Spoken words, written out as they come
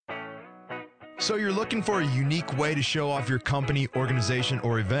So you're looking for a unique way to show off your company, organization,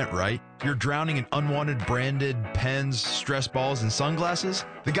 or event, right? You're drowning in unwanted branded pens, stress balls, and sunglasses?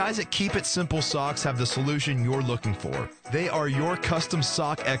 The guys at Keep It Simple Socks have the solution you're looking for. They are your custom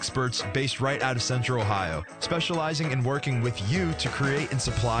sock experts based right out of Central Ohio, specializing in working with you to create and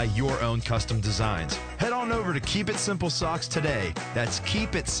supply your own custom designs. Head on over to Keep It Simple Socks today. That's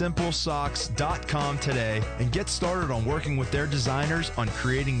keepitsimplesocks.com today and get started on working with their designers on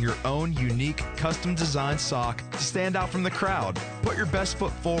creating your own unique custom designed sock to stand out from the crowd. Put your best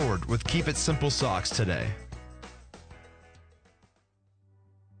foot forward with Keep It Simple Socks today.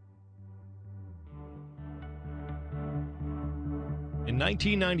 In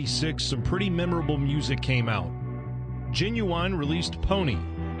 1996, some pretty memorable music came out. Genuine released Pony,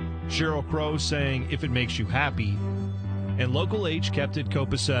 Sheryl Crow sang If It Makes You Happy, and Local H kept it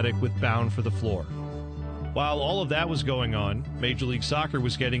copacetic with Bound for the Floor. While all of that was going on, Major League Soccer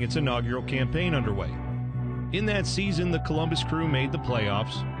was getting its inaugural campaign underway. In that season, the Columbus Crew made the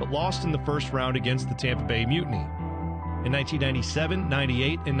playoffs, but lost in the first round against the Tampa Bay Mutiny. In 1997,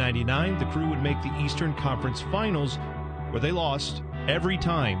 98, and 99, the Crew would make the Eastern Conference Finals, where they lost every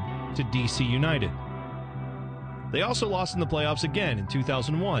time to DC United. They also lost in the playoffs again in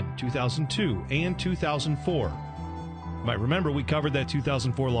 2001, 2002, and 2004. You might remember we covered that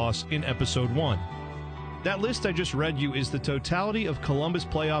 2004 loss in Episode 1. That list I just read you is the totality of Columbus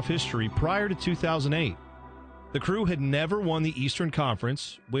playoff history prior to 2008. The Crew had never won the Eastern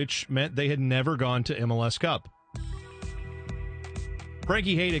Conference, which meant they had never gone to MLS Cup.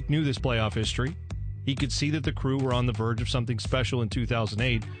 Frankie Hejduk knew this playoff history. He could see that the Crew were on the verge of something special in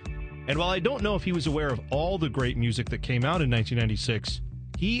 2008. And while I don't know if he was aware of all the great music that came out in 1996,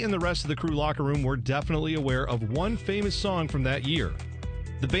 he and the rest of the Crew locker room were definitely aware of one famous song from that year.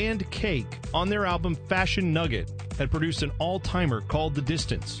 The band Cake, on their album Fashion Nugget, had produced an all-timer called The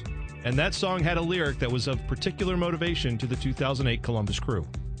Distance. And that song had a lyric that was of particular motivation to the 2008 Columbus Crew.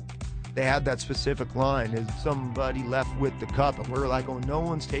 They had that specific line, is somebody left with the cup, and we're like, oh, no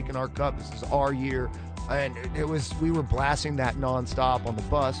one's taking our cup, this is our year. And we were blasting that nonstop on the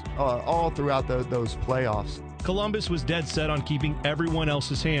bus all throughout those playoffs. Columbus was dead set on keeping everyone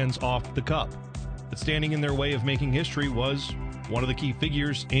else's hands off the cup. But standing in their way of making history was one of the key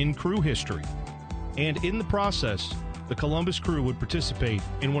figures in Crew history. And in the process, the Columbus Crew would participate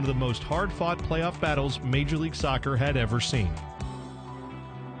in one of the most hard-fought playoff battles Major League Soccer had ever seen.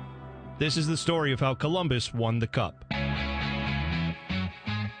 This is the story of how Columbus won the Cup.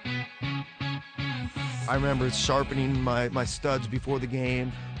 I remember sharpening my studs before the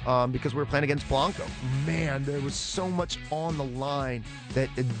game because we were playing against Blanco. Man, there was so much on the line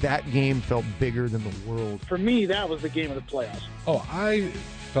that game felt bigger than the world. For me, that was the game of the playoffs. Oh, I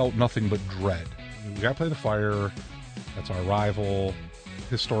felt nothing but dread. We got to play the Fire. That's our rival.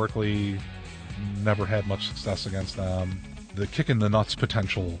 Historically, never had much success against them. The kick in the nuts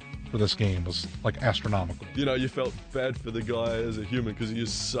potential for this game was like astronomical. You know, you felt bad for the guy as a human because he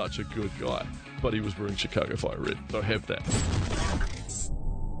is such a good guy, but he was wearing Chicago Fire red, so have that.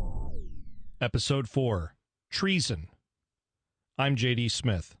 Episode 4, Treason. I'm J.D.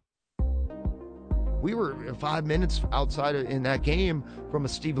 Smith. We were 5 minutes outside in that game from a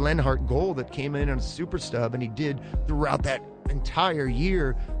Steve Lenhart goal that came in on a super stub, and he did throughout that entire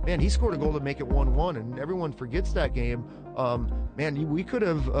year. Man, he scored a goal to make it 1-1, and everyone forgets that game. Man, we could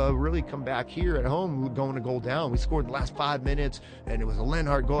have really come back here at home going to goal down. We scored the last 5 minutes, and it was a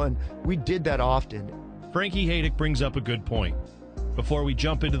Lenhart goal, and we did that often. Frankie Hejduk brings up a good point. Before we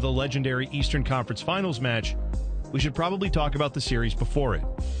jump into the legendary Eastern Conference Finals match, we should probably talk about the series before it.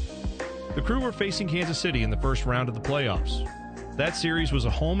 The Crew were facing Kansas City in the first round of the playoffs. That series was a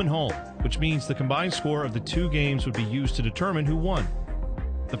home-and-home, which means the combined score of the two games would be used to determine who won.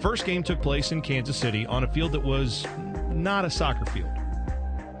 The first game took place in Kansas City on a field that was not a soccer field.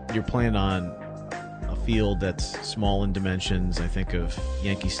 You're playing on a field that's small in dimensions. I think of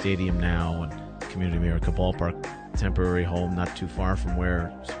Yankee Stadium now and Community America Ballpark, temporary home not too far from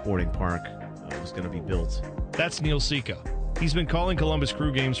where Sporting Park was going to be built. That's Neil Sika. He's been calling Columbus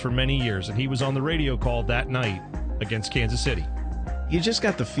Crew games for many years, and he was on the radio call that night against Kansas City. You just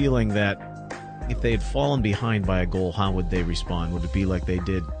got the feeling that if they had fallen behind by a goal, how would they respond? Would it be like they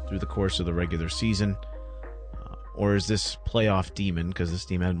did through the course of the regular season? Or is this playoff demon, because this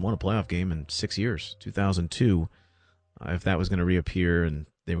team hadn't won a playoff game in 6 years, 2002, if that was going to reappear and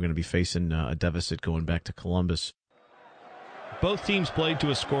they were going to be facing a deficit going back to Columbus? Both teams played to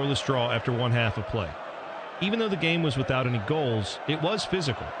a scoreless draw after one half of play. Even though the game was without any goals, it was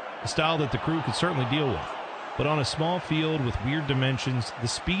physical, a style that the Crew could certainly deal with. But on a small field with weird dimensions, the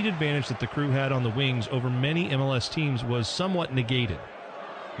speed advantage that the Crew had on the wings over many MLS teams was somewhat negated.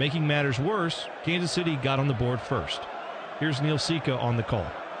 Making matters worse, Kansas City got on the board first. Here's Neil Sika on the call.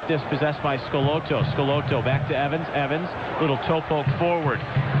 Dispossessed by Scalotto. Scalotto back to Evans. Evans, little toe poke forward.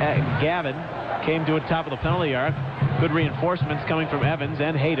 Gavin came to the top of the penalty arc. Good reinforcements coming from Evans,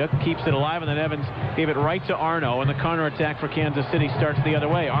 and Hejduk keeps it alive, and then Evans gave it right to Arno, and the counter attack for Kansas City starts the other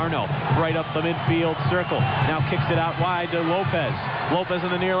way. Arno right up the midfield circle. Now kicks it out wide to Lopez. Lopez in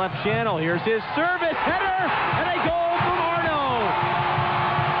the near left channel. Here's his service header, and a goal from Arno.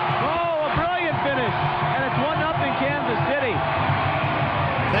 Oh, a brilliant finish, and it's 1-0 Kansas City.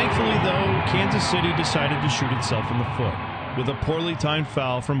 Thankfully, though, Kansas City decided to shoot itself in the foot with a poorly timed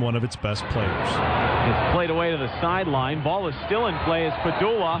foul from one of its best players. It's played away to the sideline. Ball is still in play as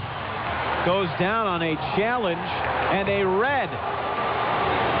Padula goes down on a challenge, and a red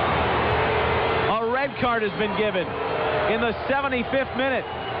card has been given in the 75th minute.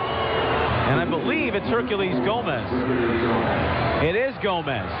 And I believe it's Hercules Gomez. It is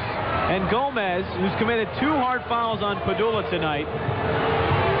Gomez. And Gomez, who's committed 2 hard fouls on Padula tonight,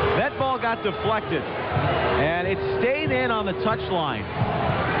 that ball got deflected, and it stayed in on the touchline.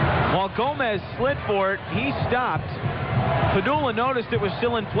 While Gomez slid for it, he stopped. Padula noticed it was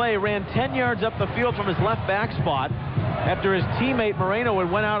still in play, ran 10 yards up the field from his left back spot after his teammate Moreno had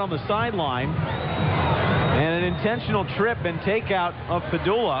went out on the sideline. And an intentional trip and takeout of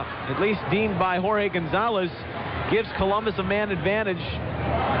Padula, at least deemed by Jorge Gonzalez, gives Columbus a man advantage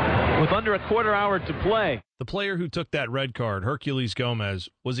with under a quarter hour to play. The player who took that red card, Hercules Gomez,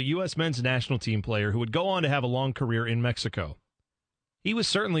 was a U.S. men's national team player who would go on to have a long career in Mexico. He was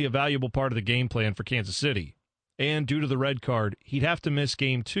certainly a valuable part of the game plan for Kansas City, and due to the red card, he'd have to miss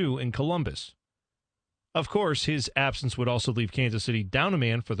Game 2 in Columbus. Of course, his absence would also leave Kansas City down a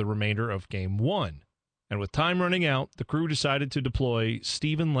man for the remainder of Game 1. And with time running out, the crew decided to deploy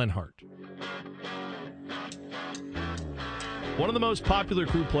Steven Lenhart. One of the most popular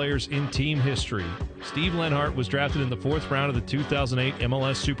crew players in team history, Steve Lenhart was drafted in the 4th round of the 2008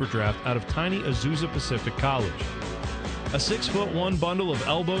 MLS Super Draft out of tiny Azusa Pacific College. A 6'1" bundle of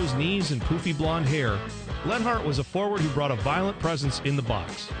elbows, knees, and poofy blonde hair, Lenhart was a forward who brought a violent presence in the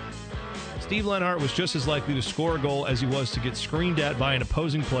box. Steve Lenhart was just as likely to score a goal as he was to get screened at by an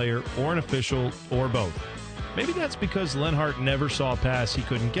opposing player or an official or both. Maybe that's because Lenhart never saw a pass he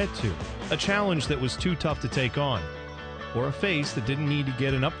couldn't get to, a challenge that was too tough to take on, or a face that didn't need to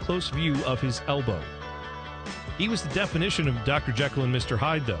get an up-close view of his elbow. He was the definition of Dr. Jekyll and Mr.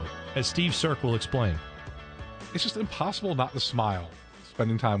 Hyde, though, as Steve Sirk will explain. It's just impossible not to smile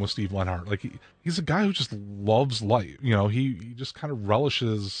spending time with Steve Lenhart. Like, he's a guy who just loves life. You know, he just kind of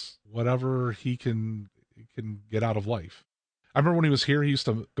relishes whatever he can get out of life. I remember when he was here, he used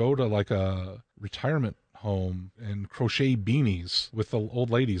to go to like a retirement home and crochet beanies with the old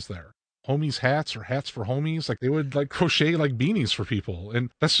ladies there. Homies hats or hats for homies. Like, they would like crochet like beanies for people. And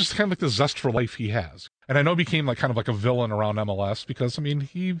that's just kind of like the zest for life he has. And I know he became like kind of like a villain around MLS because, I mean,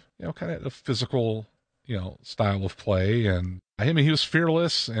 he, kind of had a physical, style of play. And I mean, he was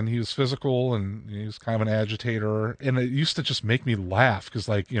fearless and he was physical and he was kind of an agitator. And it used to just make me laugh because,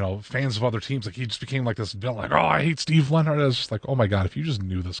 like, fans of other teams, like, he just became like this villain. Like, oh, I hate Steve Lenhart. I was just like, oh my God, if you just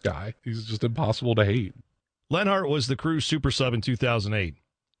knew this guy, he's just impossible to hate. Lenhart was the crew's super sub in 2008.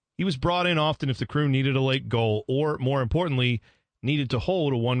 He was brought in often if the crew needed a late goal or, more importantly, needed to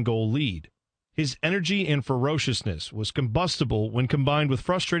hold a 1-goal lead. His energy and ferociousness was combustible when combined with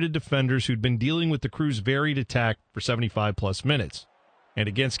frustrated defenders who'd been dealing with the crew's varied attack for 75-plus minutes. And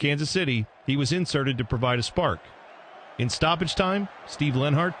against Kansas City, he was inserted to provide a spark. In stoppage time, Steve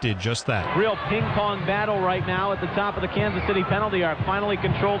Lenhart did just that. Real ping-pong battle right now at the top of the Kansas City penalty arc. Finally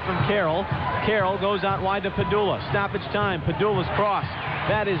controlled from Carroll. Carroll goes out wide to Padula. Stoppage time. Padula's cross.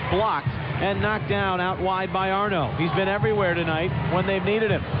 That is blocked and knocked down out wide by Arno. He's been everywhere tonight when they've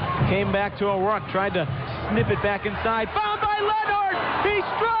needed him. Came back to O'Rourke. Tried to snip it back inside. Found by Lenhart. He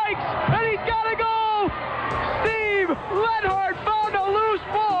strikes, and he's got to go. Steve Lenhart found a loose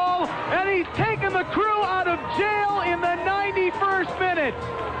ball, and he's taken the crew out of jail in the 91st minute.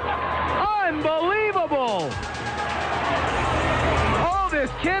 Unbelievable. Oh,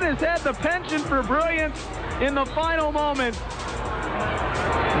 this kid has had the penchant for brilliance in the final moments.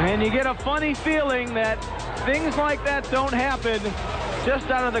 And you get a funny feeling that things like that don't happen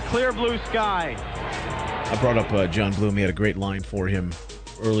just out of the clear blue sky. I brought up John Bloom. He had a great line for him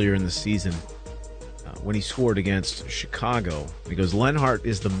earlier in the season when he scored against Chicago. He goes, Lenhart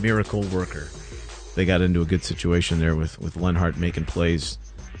is the miracle worker. They got into a good situation there with Lenhart making plays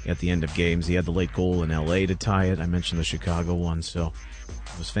at the end of games. He had the late goal in L.A. to tie it. I mentioned the Chicago one, so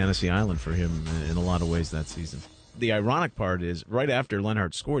it was Fantasy Island for him in a lot of ways that season. The ironic part is, right after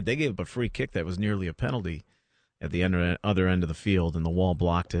Lenhart scored, they gave up a free kick that was nearly a penalty, at the other end of the field, and the wall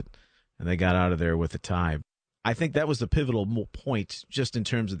blocked it, and they got out of there with a tie. I think that was the pivotal point just in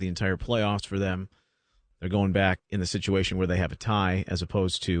terms of the entire playoffs for them. They're going back in the situation where they have a tie as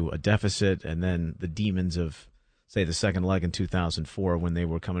opposed to a deficit, and then the demons of, say, the second leg in 2004 when they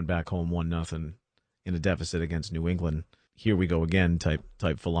were coming back home 1-0 in a deficit against New England. Here we go again type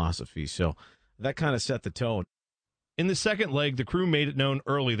philosophy. So that kind of set the tone. In the second leg, the Crew made it known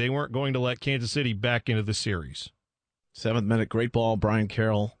early they weren't going to let Kansas City back into the series. 7th minute, great ball. Brian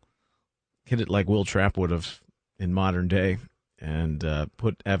Carroll hit it like Will Trapp would have in modern day, and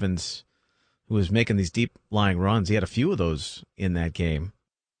put Evans, who was making these deep-lying runs, he had a few of those in that game,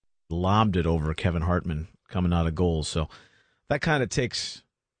 lobbed it over Kevin Hartman coming out of goals. So that kind of takes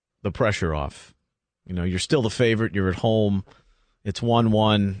the pressure off. You know, you're still the favorite. You're at home. It's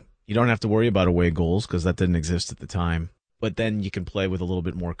 1-1. You don't have to worry about away goals because that didn't exist at the time. But then you can play with a little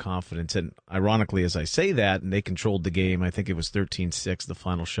bit more confidence. And ironically, as I say that, and they controlled the game, I think it was 13-6, the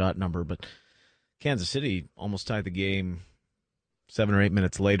final shot number. But Kansas City almost tied the game 7 or 8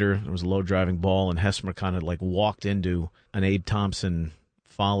 minutes later. There was a low driving ball, and Hesmer kind of like walked into an Abe Thompson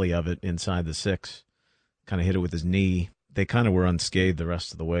volley of it inside the 6. Kind of hit it with his knee. They kind of were unscathed the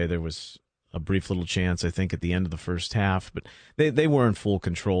rest of the way. There was a brief little chance, I think, at the end of the first half, but they were in full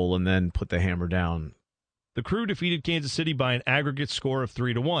control and then put the hammer down. The Crew defeated Kansas City by an aggregate score of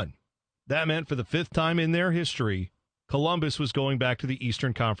 3-1. That meant for the 5th time in their history, Columbus was going back to the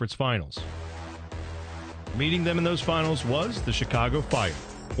Eastern Conference Finals. Meeting them in those finals was the Chicago Fire,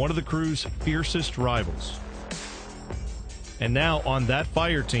 one of the Crew's fiercest rivals. And now on that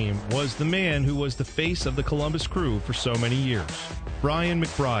Fire team was the man who was the face of the Columbus Crew for so many years, Brian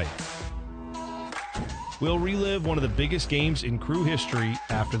McBride. We'll relive one of the biggest games in Crew history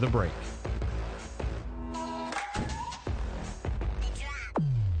after the break.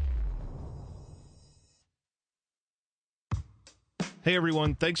 Hey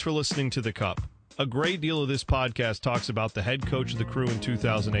everyone, thanks for listening to The Cup. A great deal of this podcast talks about the head coach of the Crew in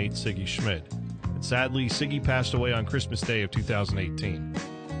 2008, Sigi Schmid. And sadly, Sigi passed away on Christmas Day of 2018.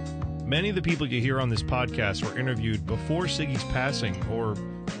 Many of the people you hear on this podcast were interviewed before Sigi's passing, or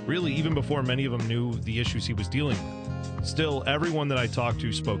really even before many of them knew the issues he was dealing with. Still, everyone that I talked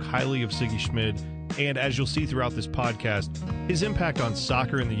to spoke highly of Sigi Schmid, and as you'll see throughout this podcast, his impact on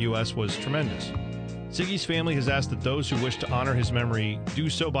soccer in the U.S. was tremendous. Sigi's family has asked that those who wish to honor his memory do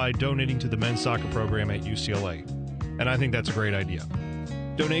so by donating to the men's soccer program at UCLA, and I think that's a great idea.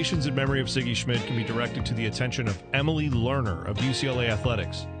 Donations in memory of Sigi Schmid can be directed to the attention of Emily Lerner of UCLA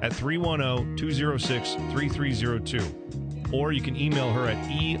Athletics at 310-206-3302, or you can email her at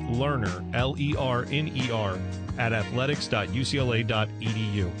elerner, L-E-R-N-E-R, at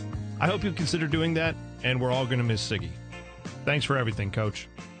athletics.ucla.edu. I hope you'll consider doing that, and we're all going to miss Sigi. Thanks for everything, Coach.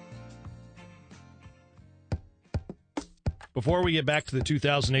 Before we get back to the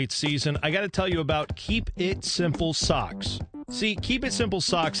 2008 season, I got to tell you about Keep It Simple Socks. See, Keep It Simple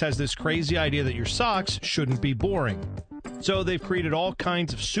Socks has this crazy idea that your socks shouldn't be boring. So they've created all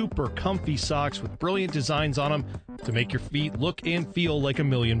kinds of super comfy socks with brilliant designs on them to make your feet look and feel like $1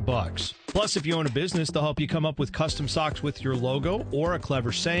 million. Plus, if you own a business, they'll help you come up with custom socks with your logo or a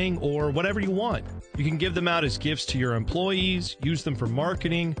clever saying or whatever you want. You can give them out as gifts to your employees, use them for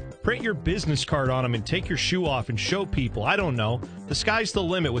marketing, print your business card on them and take your shoe off and show people. I don't know. The sky's the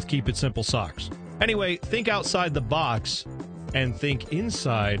limit with Keep It Simple Socks. Anyway, think outside the box and think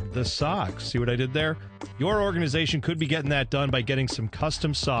inside the socks. See what I did there? Your organization could be getting that done by getting some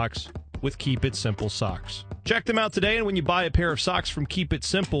custom socks with Keep It Simple Socks. Check them out today, and when you buy a pair of socks from Keep It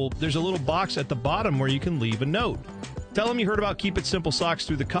Simple, there's a little box at the bottom where you can leave a note. Tell them you heard about Keep It Simple Socks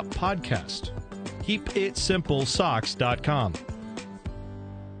through the Cup podcast. KeepItSimpleSocks.com.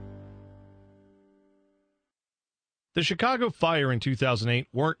 The Chicago Fire in 2008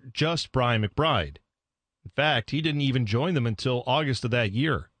 weren't just Brian McBride. In fact, he didn't even join them until August of that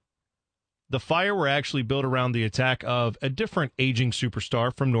year. The Fire were actually built around the attack of a different aging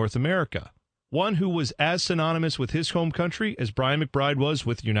superstar from North America, one who was as synonymous with his home country as Brian McBride was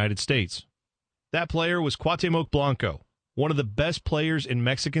with the United States. That player was Cuauhtemoc Blanco, one of the best players in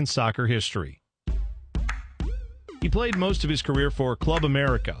Mexican soccer history. He played most of his career for Club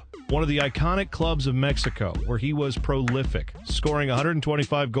America, one of the iconic clubs of Mexico, where he was prolific, scoring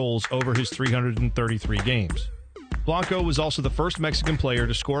 125 goals over his 333 games. Blanco was also the first Mexican player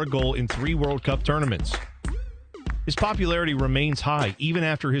to score a goal in 3 World Cup tournaments. His popularity remains high even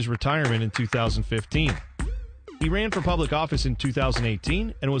after his retirement in 2015. He ran for public office in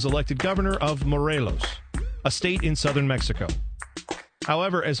 2018 and was elected governor of Morelos, a state in southern Mexico.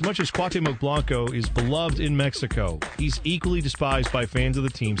 However, as much as Cuauhtemoc Blanco is beloved in Mexico, he's equally despised by fans of the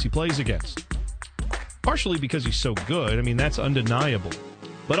teams he plays against. Partially because he's so good, I mean, that's undeniable.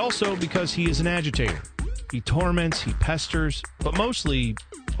 But also because he is an agitator. He torments, he pesters, but mostly,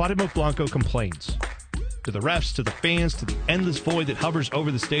 Cuauhtemoc Blanco complains. To the refs, to the fans, to the endless void that hovers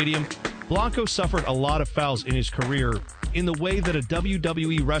over the stadium, Blanco suffered a lot of fouls in his career in the way that a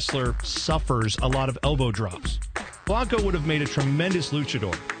WWE wrestler suffers a lot of elbow drops. Blanco would have made a tremendous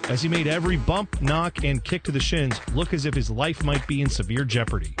luchador, as he made every bump, knock, and kick to the shins look as if his life might be in severe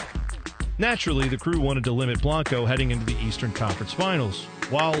jeopardy. Naturally, the crew wanted to limit Blanco heading into the Eastern Conference Finals,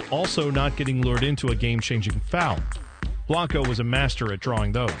 while also not getting lured into a game-changing foul. Blanco was a master at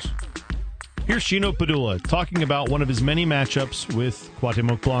drawing those. Here's Gino Padula talking about one of his many matchups with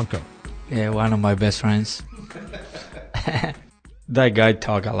Cuauhtemoc Blanco. Yeah, one of my best friends. That guy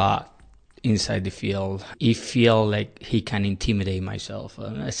talk a lot inside the field. He feel like he can intimidate myself.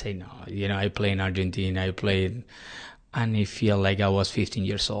 And I say, no, I play in Argentina, and he feel like I was 15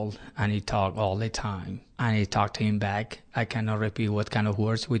 years old, and he talk all the time. And he talk to him back. I cannot repeat what kind of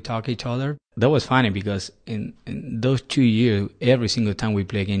words we talk each other. That was funny because in those 2 years, every single time we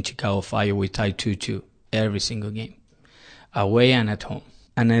play against Chicago Fire, we tied 2-2 every single game, away and at home.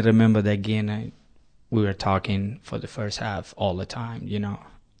 And I remember that game, we were talking for the first half all the time,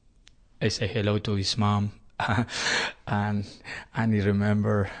 I say hello to his mom, and he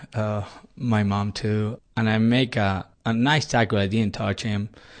remember my mom too. And I make a nice tackle. I didn't touch him.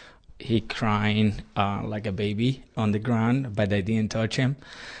 He crying like a baby on the ground, but I didn't touch him.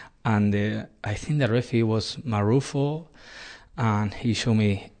 And I think the referee was Marufo, and he showed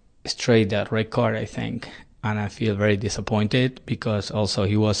me straight that red card, I think. And I feel very disappointed because also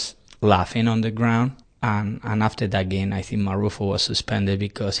he was laughing on the ground. And after that game, I think Marufo was suspended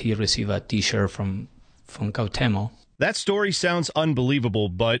because he received a T-shirt from Cuauhtemoc. That story sounds unbelievable,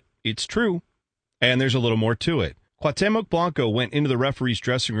 but it's true. And there's a little more to it. Cuauhtemoc Blanco went into the referee's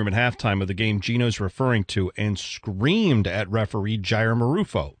dressing room at halftime of the game Gino's referring to and screamed at referee Jair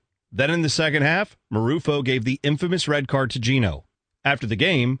Marufo. Then in the second half, Marufo gave the infamous red card to Gino. After the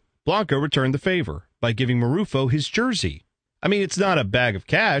game, Blanco returned the favor by giving Marufo his jersey. I mean, it's not a bag of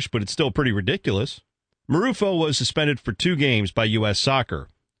cash, but it's still pretty ridiculous. Marufo was suspended for 2 games by U.S. Soccer.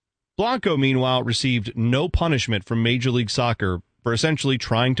 Blanco, meanwhile, received no punishment from Major League Soccer for essentially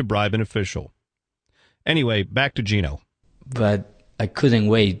trying to bribe an official. Anyway, back to Gino. But I couldn't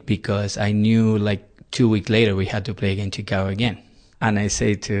wait because I knew like 2 weeks later we had to play against Chicago again. And I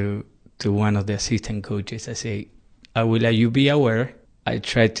say to one of the assistant coaches, I say, I will let you be aware. I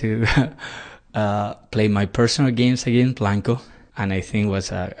try to play my personal games against Blanco, and I think it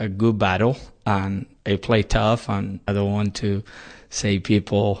was a good battle. And I play tough, and I don't want to say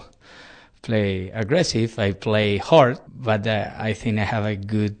people play aggressive. I play hard, but I think I have a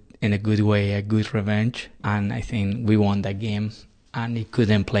good revenge, and I think we won that game, and he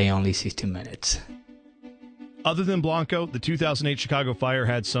couldn't play only 16 minutes. Other than Blanco, the 2008 Chicago Fire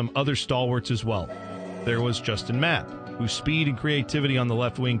had some other stalwarts as well. There was Justin Mapp, whose speed and creativity on the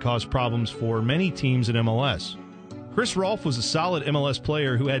left wing caused problems for many teams in MLS. Chris Rolfe was a solid MLS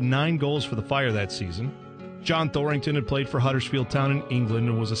player who had 9 goals for the Fire that season. John Thorrington had played for Huddersfield Town in England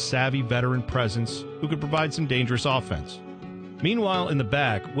and was a savvy veteran presence who could provide some dangerous offense. Meanwhile, in the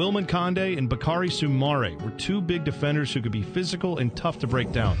back, Wilman Conde and Bakary Soumare were 2 big defenders who could be physical and tough to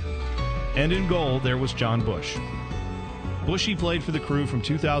break down. And in goal, there was John Bush. Bushy played for the Crew from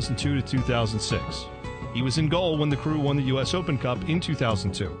 2002 to 2006. He was in goal when the Crew won the U.S. Open Cup in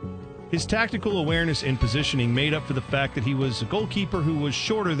 2002. His tactical awareness and positioning made up for the fact that he was a goalkeeper who was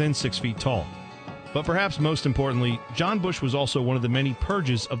shorter than 6 feet tall. But perhaps most importantly, John Bush was also one of the many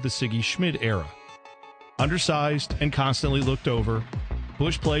purges of the Siggy Schmid era. Undersized and constantly looked over,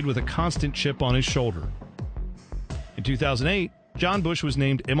 Bush played with a constant chip on his shoulder. In 2008, John Bush was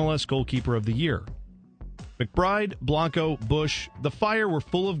named MLS Goalkeeper of the Year. McBride, Blanco, Bush, the Fire were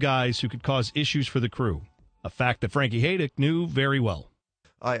full of guys who could cause issues for the Crew, a fact that Frankie Hejduk knew very well.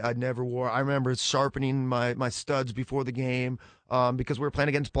 I never wore. I remember sharpening my studs before the game because we were playing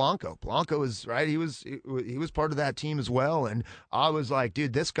against Blanco. Blanco was right. He was part of that team as well. And I was like,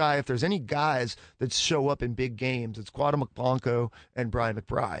 dude, this guy. If there's any guys that show up in big games, it's Cuauhtemoc Blanco and Brian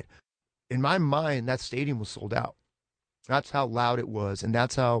McBride. In my mind, that stadium was sold out. That's how loud it was, and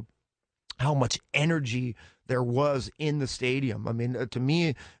that's how much energy there was in the stadium. I mean, to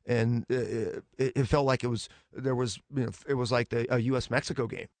me, and it felt like it was like a U.S.-Mexico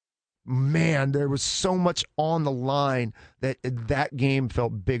game. Man, there was so much on the line that game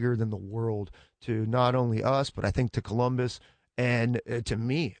felt bigger than the world to not only us, but I think to Columbus and to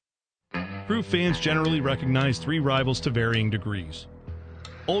me. Crew fans generally recognize 3 rivals to varying degrees.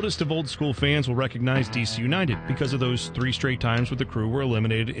 Oldest of old school fans will recognize DC United because of those 3 straight times where the Crew were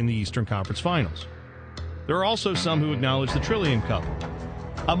eliminated in the Eastern Conference Finals. There are also some who acknowledge the Trillion Cup,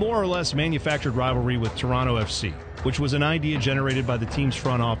 a more or less manufactured rivalry with Toronto FC, which was an idea generated by the team's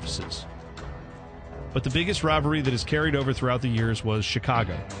front offices. But the biggest rivalry that has carried over throughout the years was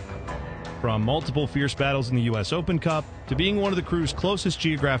Chicago. From multiple fierce battles in the U.S. Open Cup to being one of the Crew's closest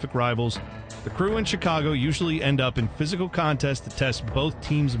geographic rivals, the Crew and Chicago usually end up in physical contests that test both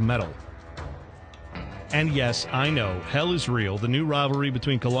teams' mettle. And yes, I know, hell is real. The new rivalry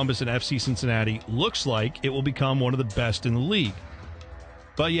between Columbus and FC Cincinnati looks like it will become one of the best in the league.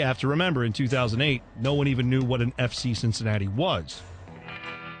 But you have to remember, in 2008, no one even knew what an FC Cincinnati was.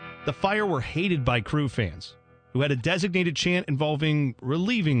 The Fire were hated by Crew fans, who had a designated chant involving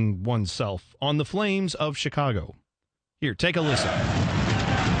relieving oneself on the flames of Chicago. Here, take a listen.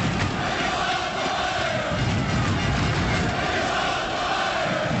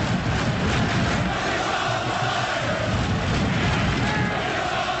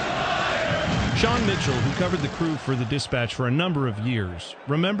 Shawn Mitchell, who covered the Crew for the Dispatch for a number of years,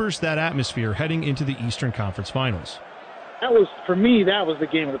 remembers that atmosphere heading into the Eastern Conference Finals. That was, for me, that was the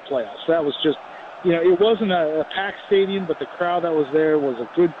game of the playoffs. That was just, it wasn't a packed stadium, but the crowd that was there was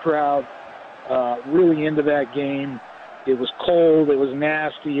a good crowd, really into that game. It was cold. It was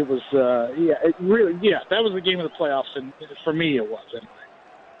nasty. It was, that was the game of the playoffs, and for me it was, anyway.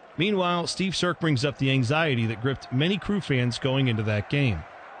 Meanwhile, Steve Sirk brings up the anxiety that gripped many Crew fans going into that game.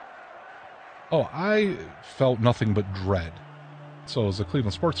 Oh, I felt nothing but dread. So as a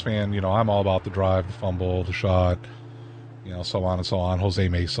Cleveland sports fan, I'm all about the drive, the fumble, the shot, so on and so on. Jose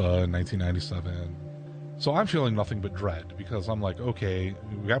Mesa in 1997. So I'm feeling nothing but dread because I'm like, okay,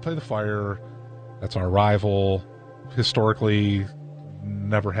 we got to play the Fire. That's our rival. Historically,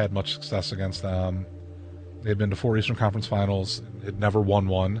 never had much success against them. They've been to 4 Eastern Conference Finals and had never won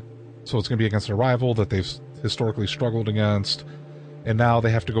one. So it's going to be against a rival that they've historically struggled against. And now they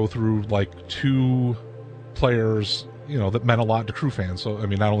have to go through like 2 players, that meant a lot to Crew fans. So,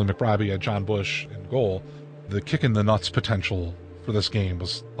 not only McBride, but you had John Bush in goal. The kick in the nuts potential for this game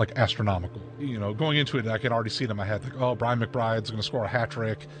was like astronomical. Going into it, I could already see it in my head. Like, oh, Brian McBride's going to score a hat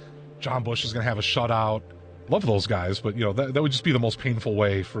trick. John Bush is going to have a shutout. Love those guys, but that would just be the most painful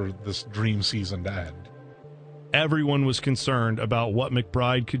way for this dream season to end. Everyone was concerned about what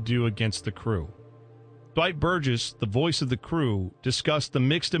McBride could do against the Crew. Dwight Burgess, the voice of the Crew, discussed the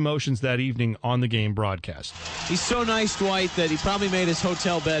mixed emotions that evening on the game broadcast. He's so nice, Dwight, that he probably made his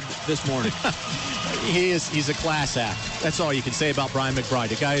hotel bed this morning. He's a class act. That's all you can say about Brian McBride.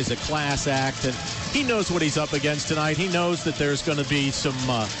 The guy is a class act, and he knows what he's up against tonight. He knows that there's going to be some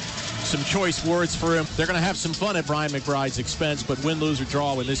choice words for him. They're going to have some fun at Brian McBride's expense, but win, lose, or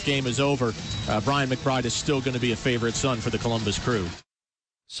draw when this game is over, Brian McBride is still going to be a favorite son for the Columbus Crew.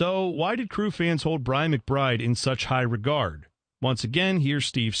 So why did Crew fans hold Brian McBride in such high regard? Once again, here's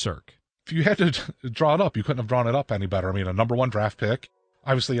Steve Sirk. If you had to draw it up, you couldn't have drawn it up any better. A number 1 draft pick,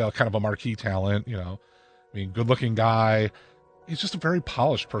 obviously kind of a marquee talent, good-looking guy. He's just a very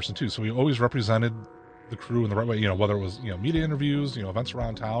polished person, too. So he always represented the Crew in the right way, whether it was, media interviews, events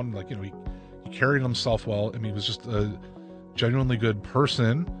around town. He carried himself well. He was just a genuinely good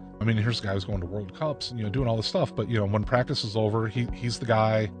person. Here's a guy who's going to World Cups and, doing all this stuff. But, when practice is over, he's the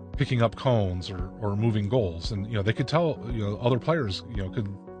guy picking up cones or moving goals. And, they could tell, other players, could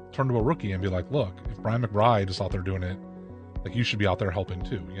turn to a rookie and be like, look, if Brian McBride is out there doing it, like, you should be out there helping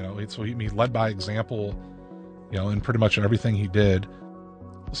too. So he led by example, in pretty much everything he did.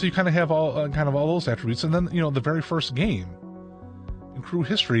 So you kind of have all those attributes. And then, the very first game in Crew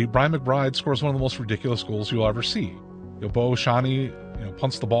history, Brian McBride scores one of the most ridiculous goals you'll ever see. Bo Shani,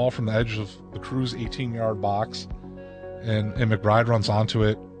 punts the ball from the edge of the Crew's 18-yard box, and McBride runs onto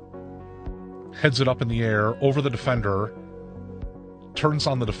it, heads it up in the air over the defender, turns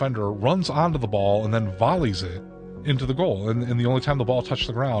on the defender, runs onto the ball, and then volleys it into the goal. And the only time the ball touched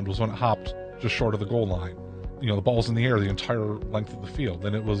the ground was when it hopped just short of the goal line. The ball's in the air the entire length of the field,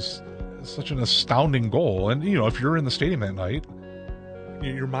 and it was such an astounding goal. And, if you're in the stadium that night,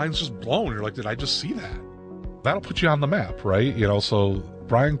 your mind's just blown. You're like, did I just see that? That'll put you on the map, right? So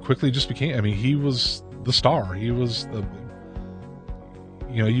Brian quickly just became, he was the star. He was the,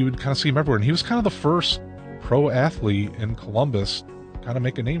 you would kind of see him everywhere. And he was kind of the first pro athlete in Columbus kind of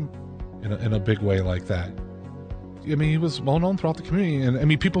make a name in a big way like that. He was well known throughout the community.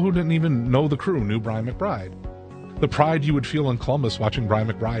 And people who didn't even know the Crew knew Brian McBride. The pride you would feel in Columbus watching Brian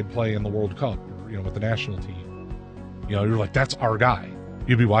McBride play in the World Cup, with the national team. You're like, that's our guy.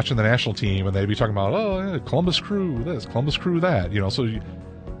 You'd be watching the national team, and they'd be talking about, oh, yeah, Columbus Crew this, Columbus Crew that. So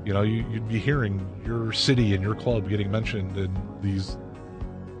you'd be hearing your city and your club getting mentioned in these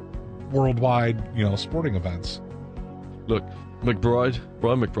worldwide, sporting events. Look, Brian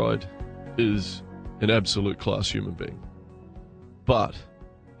McBride is an absolute class human being. But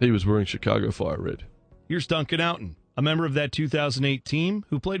he was wearing Chicago Fire red. Here's Duncan Oughton, a member of that 2008 team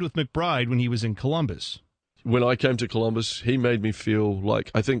who played with McBride when he was in Columbus. When I came to Columbus, he made me feel like,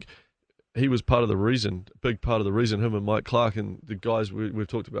 I think he was part of the reason, a big part of the reason, him and Mike Clark and the guys we've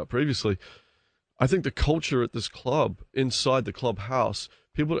talked about previously. I think the culture at this club, inside the clubhouse,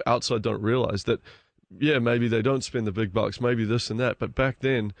 people outside don't realize that, yeah, maybe they don't spend the big bucks, maybe this and that, but back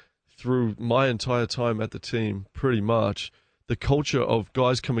then, through my entire time at the team, pretty much, the culture of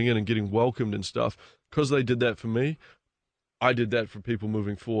guys coming in and getting welcomed and stuff, because they did that for me, I did that for people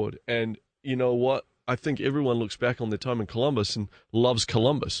moving forward. And you know what? I think everyone looks back on their time in Columbus and loves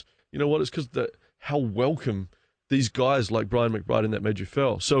Columbus. You know what? It's because how welcome these guys like Brian McBride and that made you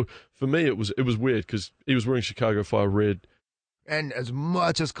feel. So for me, it was weird because he was wearing Chicago Fire red. And as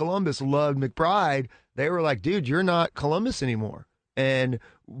much as Columbus loved McBride, they were like, dude, you're not Columbus anymore. And,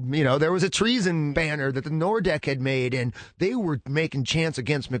 you know, there was a Treason banner that the Nordeck had made, and they were making chants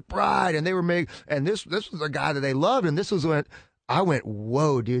against McBride, and they were and this was a guy that they loved, and this was when I went,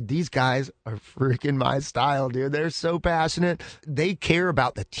 whoa, dude, these guys are freaking my style, dude. They're so passionate. They care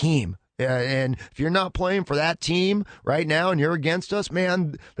about the team. And if you're not playing for that team right now and you're against us,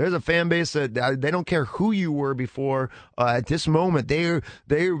 man, there's a fan base that they don't care who you were before. At this moment,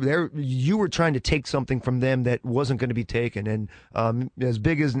 you were trying to take something from them that wasn't going to be taken. And as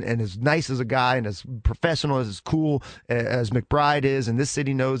big as and as nice as a guy and as professional, as cool as McBride is, and this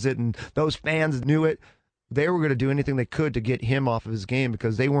city knows it, and those fans knew it, they were going to do anything they could to get him off of his game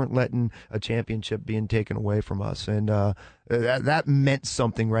because they weren't letting a championship being taken away from us. And that meant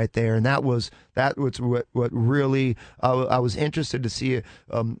something right there. And that was what really I was interested to see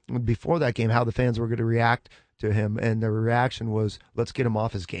before that game, how the fans were going to react to him. And the reaction was, let's get him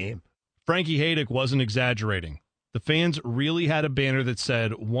off his game. Frankie Hejduk wasn't exaggerating. The fans really had a banner that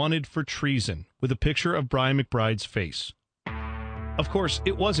said, "Wanted for Treason," with a picture of Brian McBride's face. Of course,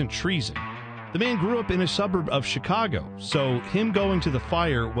 it wasn't treason. The man grew up in a suburb of Chicago, so him going to the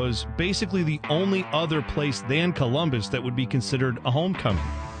Fire was basically the only other place than Columbus that would be considered a homecoming.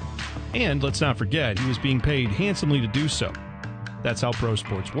 And let's not forget, he was being paid handsomely to do so. That's how pro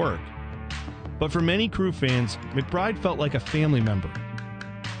sports work. But for many Crew fans, McBride felt like a family member.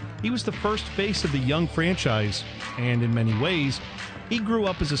 He was the first face of the young franchise, and in many ways, he grew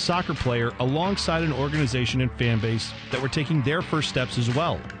up as a soccer player alongside an organization and fan base that were taking their first steps as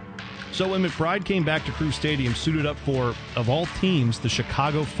well. So when McBride came back to Crew Stadium suited up for, of all teams, the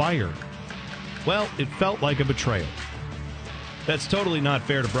Chicago Fire, well, it felt like a betrayal. That's totally not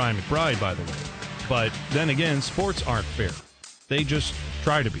fair to Brian McBride, by the way. But then again, sports aren't fair. They just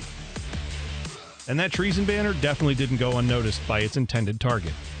try to be. And that Treason banner definitely didn't go unnoticed by its intended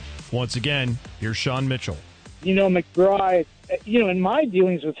target. Once again, here's Shawn Mitchell. You know, McBride, in my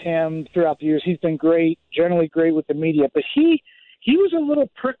dealings with him throughout the years, he's been great, generally great with the media, but he was a little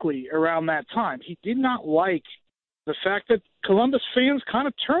prickly around that time. He did not like the fact that Columbus fans kind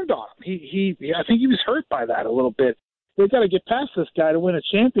of turned on him. I think he was hurt by that a little bit. They got to get past this guy to win a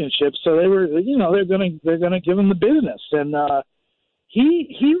championship, so they're going to give him the business. And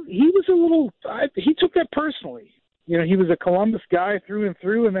he was a little. He took that personally. He was a Columbus guy through and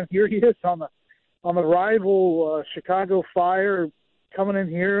through, and then here he is on the rival Chicago Fire, coming in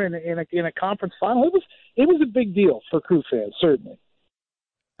here in a conference final. It was a big deal for Crew fans, certainly.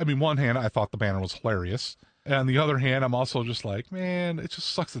 I mean, one hand, I thought the banner was hilarious. And on the other hand, I'm also just like, man, it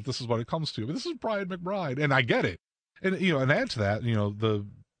just sucks that this is what it comes to. But this is Brian McBride, and I get it. And, and add to that, the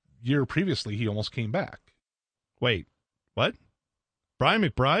year previously, he almost came back. Wait, what? Brian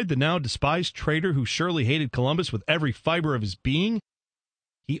McBride, the now despised traitor who surely hated Columbus with every fiber of his being,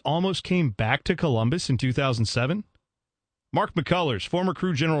 he almost came back to Columbus in 2007? Mark McCullers, former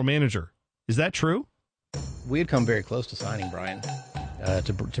Crew general manager. Is that true? We had come very close to signing Brian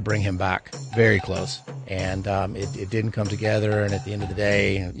to bring him back, very close. And it didn't come together. And at the end of the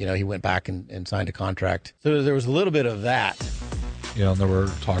day, he went back and signed a contract. So there was a little bit of that. And there were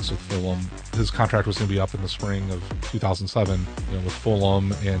talks with Fulham. His contract was going to be up in the spring of 2007 with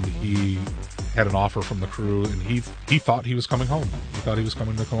Fulham, and he had an offer from the Crew, and he thought he was coming home. He thought he was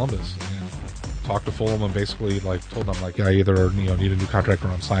coming to Columbus. And talked to Fulham and basically told them I either need a new contract or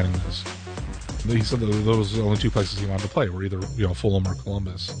I'm signing this. And he said that those were the only two places he wanted to play were either Fulham or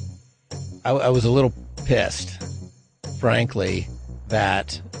Columbus. I was a little pissed, frankly,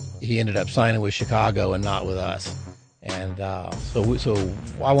 that he ended up signing with Chicago and not with us. And so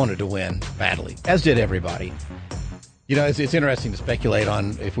I wanted to win badly, as did everybody. It's interesting to speculate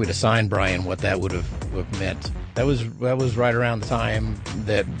on if we'd have signed Brian, what that would have meant. That was right around the time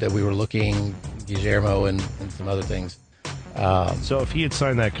that we were looking Guillermo and some other things. So if he had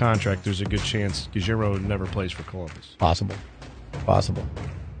signed that contract, there's a good chance Guillermo never plays for Columbus. Possible.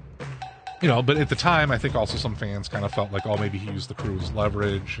 But at the time, I think also some fans kind of felt like, oh, maybe he used the crew as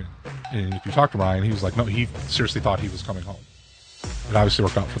leverage. And if you talk to Ryan, he was like, no, he seriously thought he was coming home. It obviously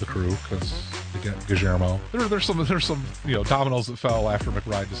worked out for the crew because they get Guillermo. There's some dominoes that fell after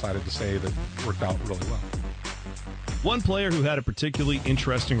McBride decided to stay that worked out really well. One player who had a particularly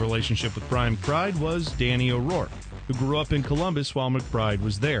interesting relationship with Brian McBride was Danny O'Rourke, who grew up in Columbus while McBride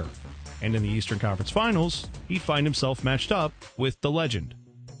was there. And in the Eastern Conference Finals, he'd find himself matched up with the legend.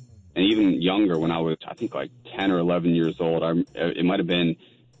 And even younger, when I was, I think, like 10 or 11 years old, it might have been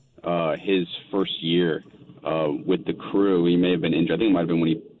his first year with the crew. He may have been injured. I think it might have been when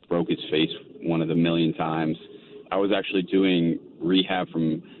he broke his face one of the million times. I was actually doing rehab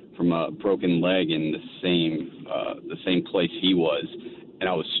from a broken leg in the same place he was, and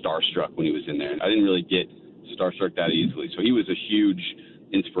I was starstruck when he was in there. And I didn't really get starstruck that easily. So he was a huge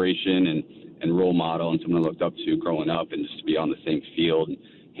inspiration and role model and someone I looked up to growing up, and just to be on the same field.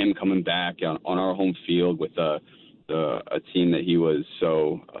 Him coming back on our home field with a team that he was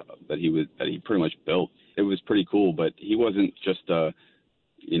that he pretty much built. It was pretty cool, but he wasn't just the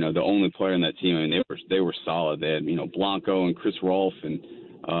only player in that team. I mean, they were solid. They had Blanco and Chris Rolfe, and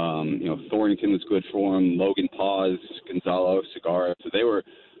Thornton was good for him. Logan Paz, Gonzalo, Segarra. So they were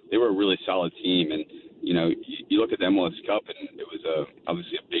a really solid team. And you look at the MLS Cup, and it was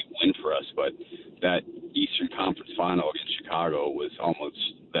obviously a big win for us, but that Eastern Conference Final against Chicago was almost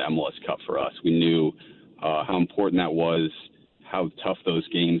the MLS Cup for us. We knew how important that was, how tough those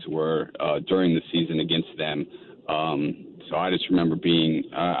games were during the season against them. So I just remember being,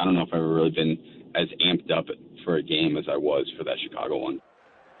 I don't know if I've ever really been as amped up for a game as I was for that Chicago one.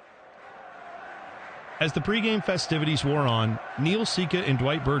 As the pregame festivities wore on, Neil Sika and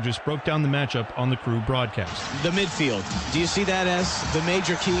Dwight Burgess broke down the matchup on the crew broadcast. The midfield, do you see that as the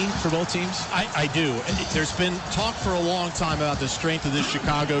major key for both teams? I do. There's been talk for a long time about the strength of this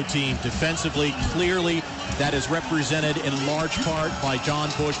Chicago team. Defensively, clearly, that is represented in large part by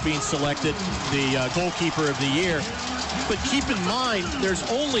John Bush being selected the goalkeeper of the year. But keep in mind, there's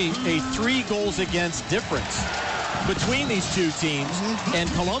only a 3 goals against difference between these two teams, and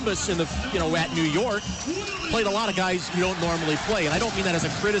Columbus at New York played a lot of guys you don't normally play. And I don't mean that as a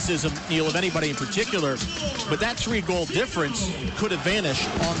criticism, Neil, of anybody in particular, but that 3-goal difference could have vanished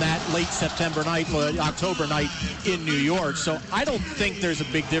on that late September night, October night in New York. So I don't think there's a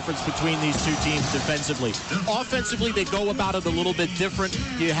big difference between these two teams defensively. Offensively, they go about it a little bit different.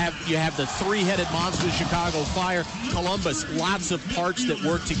 You have the 3-headed monster, Chicago Fire. Columbus, lots of parts that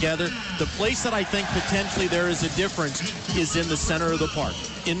work together. The place that I think potentially there is a difference is in the center of the park,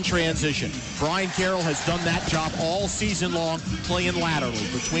 in transition. Brian Carroll has done that job all season long, playing laterally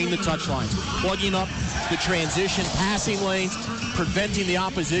between the touchlines, plugging up the transition passing lanes, preventing the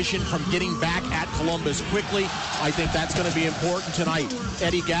opposition from getting back at Columbus quickly. I think that's going to be important tonight.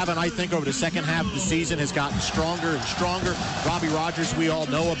 Eddie Gavin, I think, over the second half of the season has gotten stronger and stronger. Robbie Rogers, we all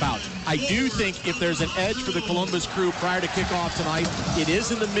know about. I do think if there's an edge for the Columbus crew prior to kickoff tonight, it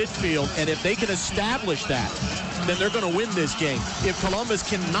is in the midfield, and if they can establish that, then they're going to win this game. If Columbus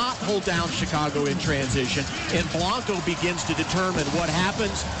cannot hold down Chicago in transition and Blanco begins to determine what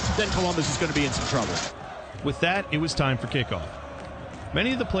happens, then Columbus is going to be in some trouble. With that, it was time for kickoff.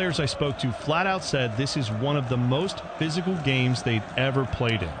 Many of the players I spoke to flat out said this is one of the most physical games they'd ever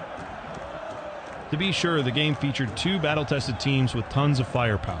played in. To be sure, the game featured 2 battle-tested teams with tons of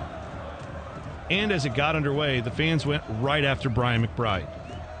firepower. And as it got underway, the fans went right after Brian McBride.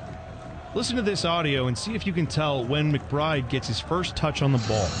 Listen to this audio and see if you can tell when McBride gets his first touch on the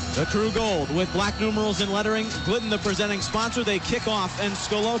ball. The Crew Gold with black numerals and lettering. Glidden, the presenting sponsor. They kick off, and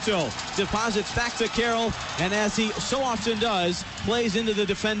Scalotto deposits back to Carroll, and as he so often does, plays into the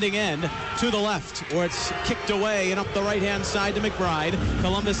defending end to the left, where it's kicked away and up the right-hand side to McBride.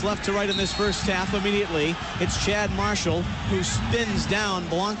 Columbus left to right in this first half immediately. It's Chad Marshall who spins down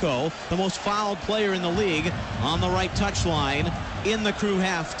Blanco, the most fouled player in the league, on the right touchline in the Crew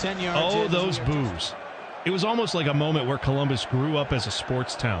half, 10 yards. Oh, those boos. It was almost like a moment where Columbus grew up as a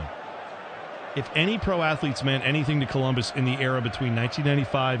sports town. If any pro athletes meant anything to Columbus in the era between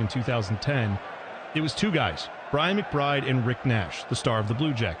 1995 and 2010, it was 2 guys, Brian McBride and Rick Nash, the star of the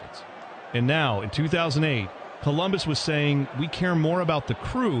Blue Jackets. And now, in 2008, Columbus was saying, we care more about the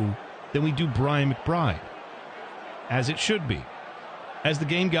Crew than we do Brian McBride. As it should be. As the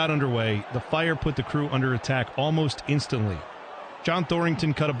game got underway, the Fire put the Crew under attack almost instantly. John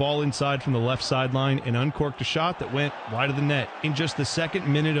Thornton cut a ball inside from the left sideline and uncorked a shot that went wide of the net in just the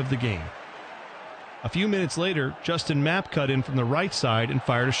second minute of the game. A few minutes later, Justin Mapp cut in from the right side and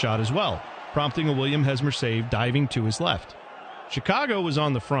fired a shot as well, prompting a William Hesmer save diving to his left. Chicago was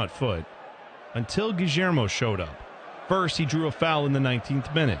on the front foot until Guillermo showed up. First, he drew a foul in the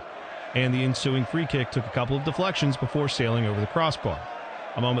 19th minute, and the ensuing free kick took a couple of deflections before sailing over the crossbar.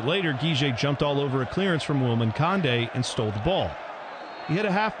 A moment later, Guige jumped all over a clearance from Wilman Conde and stole the ball. He hit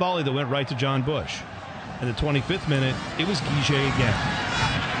a half volley that went right to John Bush. In the 25th minute, it was Guige again.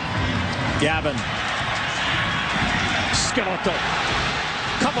 Gavin. Schelotto.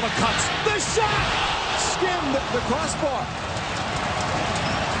 Couple of cuts. The shot! Skimmed the crossbar.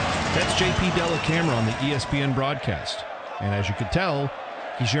 That's JP Della Camera on the ESPN broadcast. And as you could tell,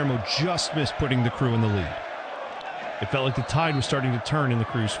 Guillermo just missed putting the Crew in the lead. It felt like the tide was starting to turn in the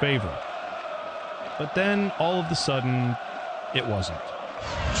Crew's favor. But then, all of a sudden, it wasn't.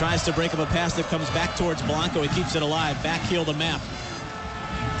 Tries to break up a pass that comes back towards Blanco. He keeps it alive. Back heel to Map.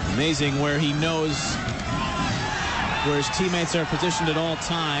 Amazing where he knows where his teammates are positioned at all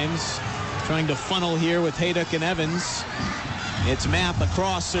times. Trying to funnel here with Hejduk and Evans. It's Map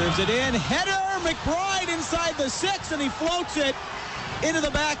across, serves it in. Header! McBride inside the 6, and he floats it into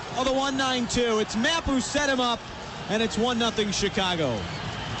the back of the 1-9-2. It's Map who set him up, and it's 1-0 Chicago.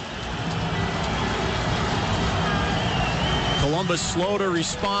 Columbus slow to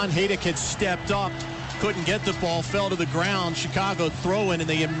respond. Hejduk had stepped up, couldn't get the ball, fell to the ground. Chicago throw in, and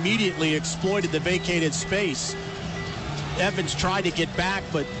they immediately exploited the vacated space. Evans tried to get back,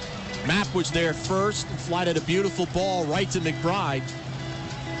 but Map was there first and flighted a beautiful ball right to McBride.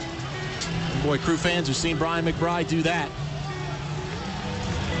 And boy, Crew fans have seen Brian McBride do that.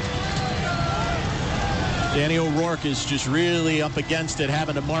 Danny O'Rourke is just really up against it,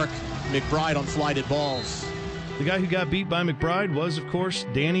 having to mark McBride on flighted balls. The guy who got beat by McBride was, of course,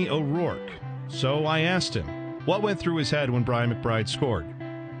 Danny O'Rourke. So I asked him, what went through his head when Brian McBride scored?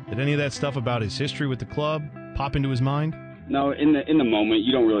 Did any of that stuff about his history with the club pop into his mind? No, in the moment,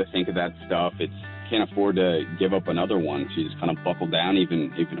 you don't really think of that stuff. It's can't afford to give up another one. So you just kind of buckle down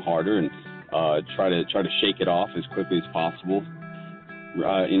even harder and try to shake it off as quickly as possible.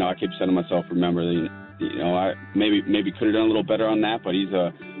 I keep saying to myself, remember, I maybe could have done a little better on that, but he's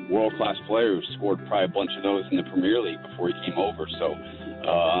a world-class player who scored probably a bunch of those in the Premier League before he came over. So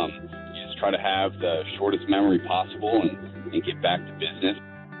you just try to have the shortest memory possible and get back to business.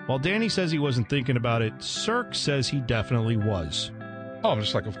 While Danny says he wasn't thinking about it, Sirk says he definitely was. Oh, I'm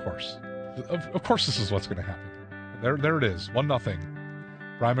just like, of course. Of course this is what's going to happen. There it is,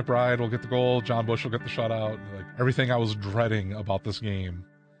 1-0. Brian McBride will get the goal, John Bush will get the shutout. Like everything I was dreading about this game,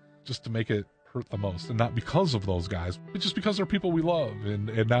 just to make it hurt the most. And not because of those guys, but just because they're people we love. And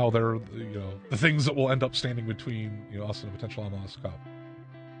now they're the things that will end up standing between us and a potential MLS Cup.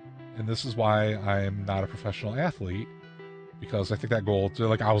 And this is why I'm not a professional athlete. Because I think that goal,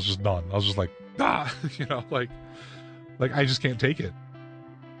 I was just done. I was just like, like I just can't take it.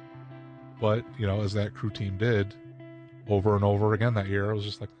 But, as that Crew team did over and over again that year, I was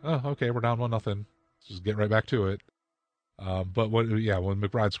just like, oh, okay, we're down 1-0. Let's just get right back to it. But when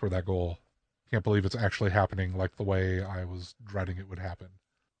McBride scored that goal, can't believe it's actually happening like the way I was dreading it would happen.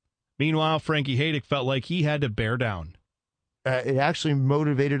 Meanwhile, Frankie Hejduk felt like he had to bear down. It actually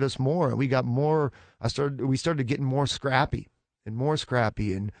motivated us more. We got more. We started getting more scrappy.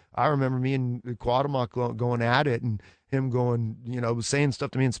 And I remember me and Cuauhtemoc going at it, and him going, saying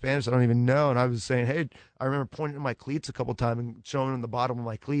stuff to me in Spanish I don't even know. And I was saying, hey, I remember pointing at my cleats a couple times and showing him the bottom of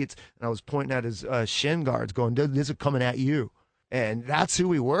my cleats, and I was pointing at his shin guards, going, "This is coming at you." And that's who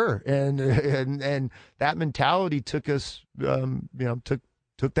we were, and that mentality took us,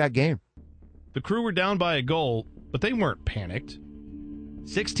 took that game. The Crew were down by a goal, but they weren't panicked.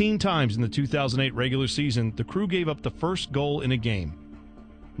 16 times in the 2008 regular season, the Crew gave up the first goal in a game.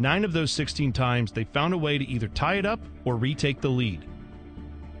 9 of those 16 times, they found a way to either tie it up or retake the lead.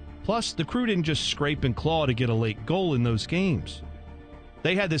 Plus, the Crew didn't just scrape and claw to get a late goal in those games.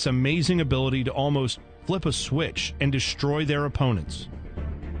 They had this amazing ability to almost flip a switch and destroy their opponents.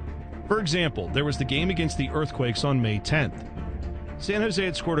 For example, there was the game against the Earthquakes on May 10th. San Jose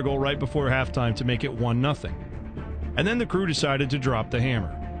had scored a goal right before halftime to make it 1-0. And then the Crew decided to drop the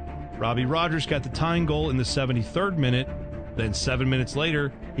hammer. Robbie Rogers got the tying goal in the 73rd minute. Then 7 minutes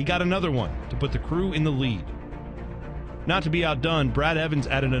later, he got another one to put the Crew in the lead. Not to be outdone, Brad Evans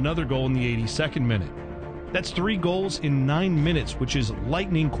added another goal in the 82nd minute. That's 3 goals in 9 minutes, which is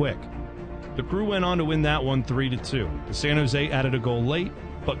lightning quick. The Crew went on to win that one 3-2. The San Jose added a goal late,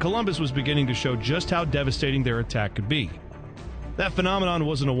 but Columbus was beginning to show just how devastating their attack could be. That phenomenon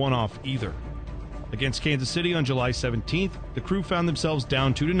wasn't a one-off either. Against Kansas City on July 17th, the Crew found themselves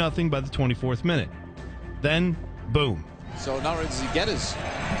down 2-0 by the 24th minute. Then, boom. So not only does he get his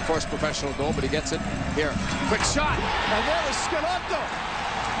first professional goal, but he gets it here. Quick shot, and there is Schelotto.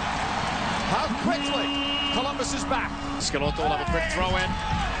 How quickly Columbus is back. Schelotto will have a quick throw in.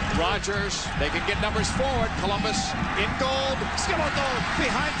 Rogers, they can get numbers forward. Columbus in goal. Schelotto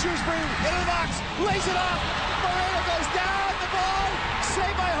behind Shrewsbury, into the box, lays it off. Moreno goes down the ball.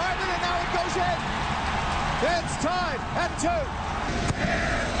 Saved by Hartman, and now it goes in. It's tied at 2.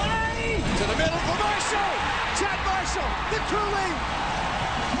 To the middle for Marshall. Chad Marshall, the Crew lead.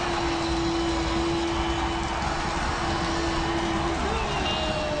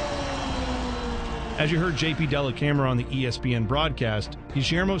 As you heard JP Delacamera on the ESPN broadcast,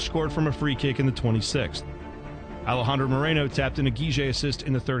 Guillermo scored from a free kick in the 26th. Alejandro Moreno tapped in a Guille assist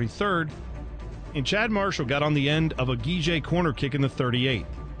in the 33rd, and Chad Marshall got on the end of a Guille corner kick in the 38th.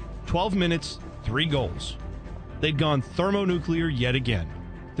 12 minutes, 3 goals. They'd gone thermonuclear yet again.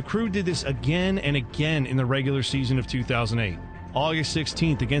 The Crew did this again and again in the regular season of 2008. August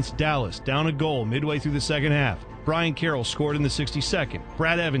 16th against Dallas, down a goal midway through the second half. Brian Carroll scored in the 62nd.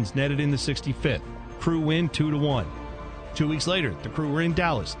 Brad Evans netted in the 65th. Crew win 2-1. 2 weeks later, the Crew were in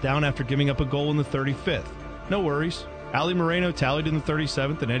Dallas, down after giving up a goal in the 35th. No worries. Ali Moreno tallied in the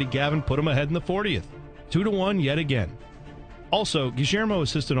 37th, and Eddie Gavin put him ahead in the 40th. 2-1 yet again. Also, Guillermo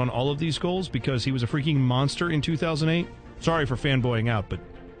assisted on all of these goals because he was a freaking monster in 2008. Sorry for fanboying out, but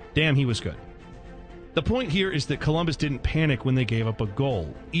damn, he was good. The point here is that Columbus didn't panic when they gave up a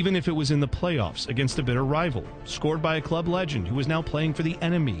goal, even if it was in the playoffs against a bitter rival, scored by a club legend who was now playing for the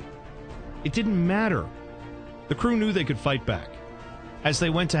enemy. It didn't matter. The Crew knew they could fight back. As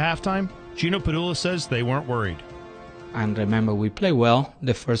they went to halftime, Gino Padula says they weren't worried. And remember, we played well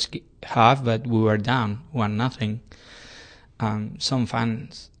the first half, but we were down 1-0. Some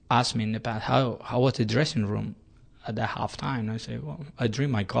fans asked me in the past, how was the dressing room at that halftime? And I say, well, I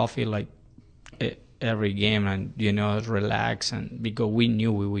drink my coffee like every game and, relax, and because we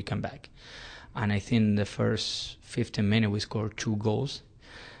knew we would come back. And I think in the first 15 minutes we scored 2 goals.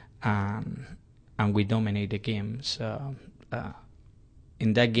 And we dominate the game. So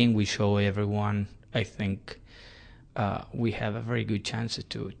in that game, we show everyone, I think, we have a very good chance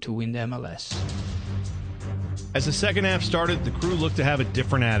to win the MLS. As the second half started, the Crew looked to have a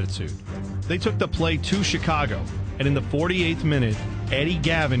different attitude. They took the play to Chicago, and in the 48th minute, Eddie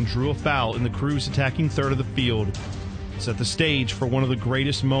Gavin drew a foul in the Crew's attacking third of the field, set the stage for one of the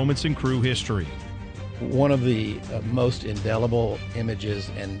greatest moments in Crew history. One of the most indelible images,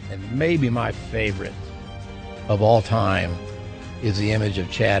 and maybe my favorite of all time, is the image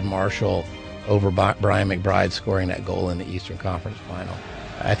of Chad Marshall over Brian McBride scoring that goal in the Eastern Conference Final.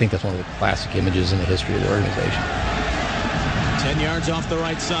 I think that's one of the classic images in the history of the organization. 10 yards off the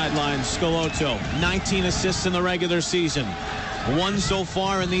right sideline, Schelotto, 19 assists in the regular season. 1 so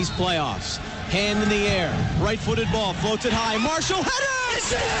far in these playoffs. Hand in the air, right-footed ball, floats it high. Marshall,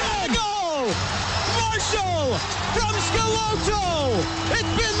 header! Goal! Marshall from Schelotto!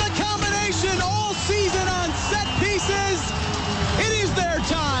 It's been the combination all season on set pieces. It is their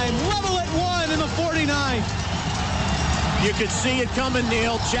time. Level at 1 in the 49th. You could see it coming,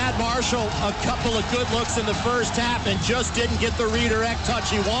 Neil. Chad Marshall, a couple of good looks in the first half and just didn't get the redirect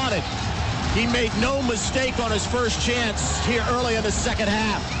touch he wanted. He made no mistake on his first chance here early in the second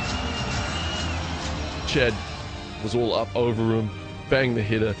half. Chad was all up over him, banged the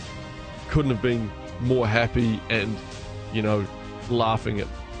header, couldn't have been more happy and, laughing at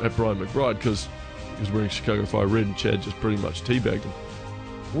Brian McBride because he was wearing Chicago Fire red and Chad just pretty much teabagged him.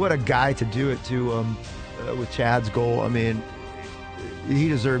 What a guy to do it to with Chad's goal. I mean, he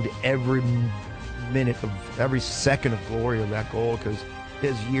deserved every minute of every second of glory of that goal because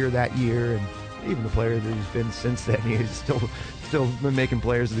his year that year, and even the player that he's been since then, he's still been making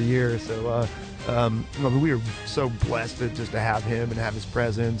players of the year. So we were so blessed to have him and have his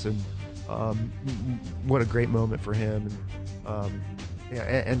presence, and what a great moment for him,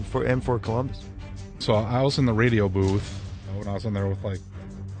 and for Columbus. So I was in the radio booth when I was in there with Mark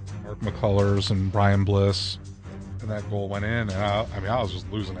McCullers and Brian Bliss, and that goal went in, and I was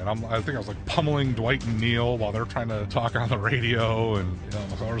just losing it. I think I was pummeling Dwight and Neil while they're trying to talk on the radio, and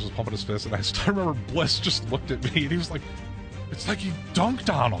McCullers was pumping his fist, and I still remember Bliss just looked at me and he was like, it's like he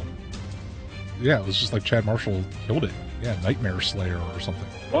dunked on him. Yeah, it was just like Chad Marshall killed it. Yeah, Nightmare Slayer or something.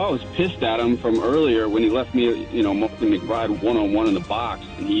 Well, I was pissed at him from earlier when he left me, mostly McBride one-on-one in the box,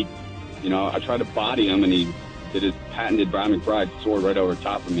 and he, I tried to body him, and he did his patented Brian McBride sword right over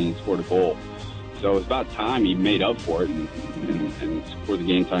top of me and scored a goal. So it was about time he made up for it and scored the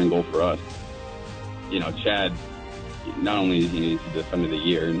game-tying goal for us. Chad, not only he needs the defender of the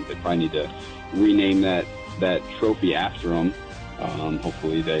year, and they probably need to rename that trophy after him.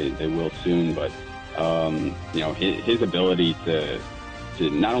 Hopefully they will soon, but his ability to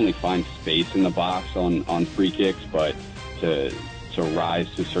not only find space in the box on free kicks, but to to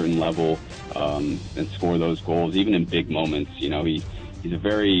rise to a certain level and score those goals, even in big moments. You know, he's a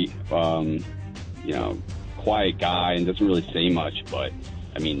very quiet guy and doesn't really say much, but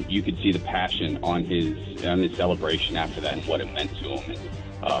I mean, you could see the passion on his celebration after that and what it meant to him.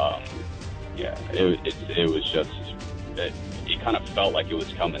 And it was just it kind of felt like it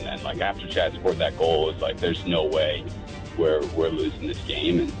was coming then. Like after Chad scored that goal, it was like there's no way we're losing this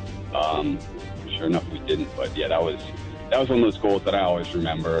game. And sure enough, we didn't. But yeah, that was one of those goals that I always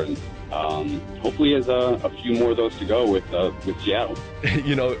remember. And hopefully, he has a few more of those to go with Seattle.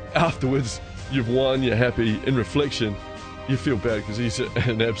 You know, afterwards, you've won, you're happy. In reflection, you feel bad because he's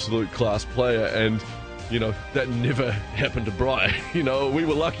an absolute class player, and you know that never happened to Brian. You know, we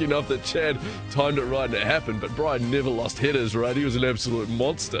were lucky enough that Chad timed it right and it happened, but Brian never lost headers, right? He was an absolute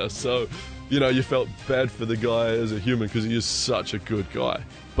monster. So, you know, you felt bad for the guy as a human because he is such a good guy,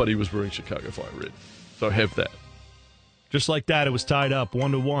 but he was wearing Chicago Fire red. So have that. Just like that, it was tied up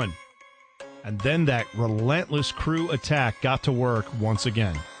 1-1. And then that relentless Crew attack got to work once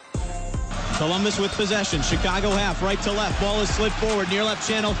again. Columbus with possession. Chicago half, right to left. Ball is slid forward, near left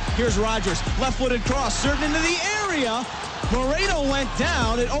channel. Here's Rogers. Left-footed cross, served into the area. Moreno went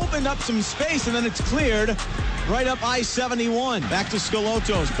down. It opened up some space, and then it's cleared right up I-71. Back to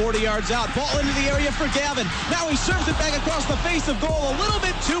Scolotos, 40 yards out. Ball into the area for Gavin. Now he serves it back across the face of goal. A little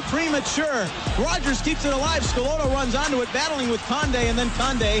bit too premature. Rogers keeps it alive. Scoloto runs onto it, battling with Conde, and then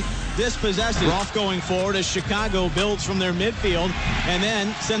Conde dispossesses. Roth going forward as Chicago builds from their midfield and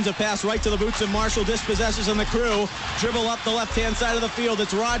then sends a pass right to the boots of Marshall. Dispossesses on the Crew. Dribble up the left-hand side of the field.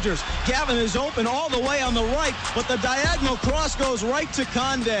 It's Rogers. Gavin is open all the way on the right, but the diagonal cross goes right to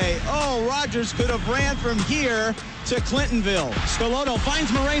Conde. Oh, Rogers could have ran from here to Clintonville. Scoloto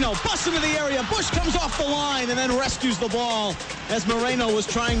finds Moreno, busts into the area. Bush comes off the line and then rescues the ball as Moreno was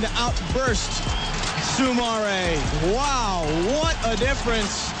trying to outburst Sumare. Wow, what a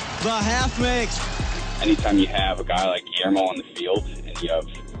difference the half makes. Anytime you have a guy like Guillermo on the field and you have,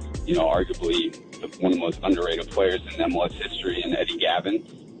 you know, arguably one of the most underrated players in MLS history in Eddie Gavin,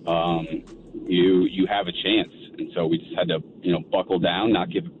 you have a chance. And so we just had to, you know, buckle down, not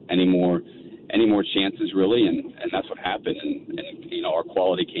give any more chances really, and that's what happened. And you know, our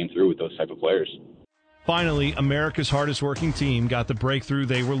quality came through with those type of players. Finally, America's hardest working team got the breakthrough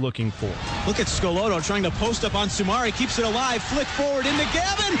they were looking for. Look at Scoloto trying to post up on Sumari, keeps it alive, flick forward into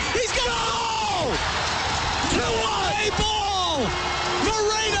Gavin. He's got a goal! 2-1 ball!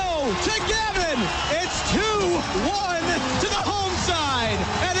 Moreno to Gavin. It's 2-1 to the home side,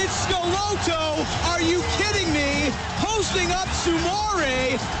 and it's Scoloto. Are you kidding me? Posting up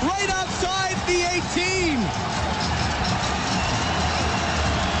Sumari right outside the 18.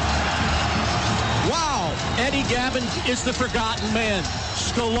 Wow, Eddie Gavin is the forgotten man.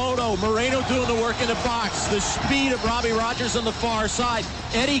 Scoloto, Moreno doing the work in the box. The speed of Robbie Rogers on the far side.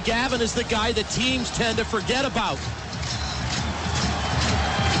 Eddie Gavin is the guy that teams tend to forget about.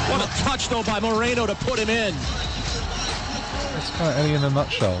 What a touch, though, by Moreno to put him in. That's kind of Eddie in a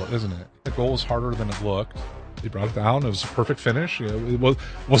nutshell, isn't it? The goal was harder than it looked. He brought it down. It was a perfect finish. You know, it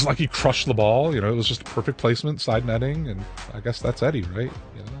wasn't like he crushed the ball. You know, it was just a perfect placement, side netting, and I guess that's Eddie, right?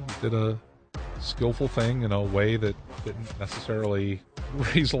 You know, he did a skillful thing in a way that didn't necessarily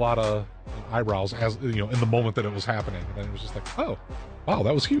raise a lot of eyebrows, as you know, in the moment that it was happening. And then it was just like, oh, wow,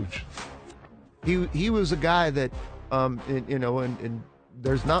 that was huge. He was a guy that, you know, and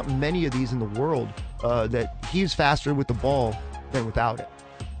there's not many of these in the world that he's faster with the ball than without it.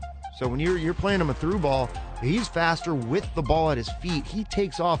 So when you're playing him a through ball, he's faster with the ball at his feet. He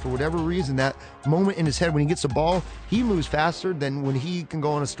takes off for whatever reason. That moment in his head when he gets the ball, he moves faster than when he can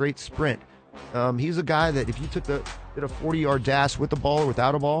go on a straight sprint. He's a guy that if you did a 40-yard dash with the ball or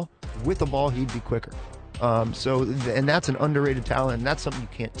without a ball, with the ball he'd be quicker. And that's an underrated talent, and that's something you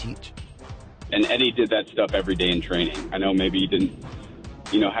can't teach. And Eddie did that stuff every day in training. I know maybe he didn't,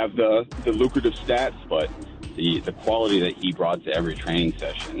 you know, have the lucrative stats, but the quality that he brought to every training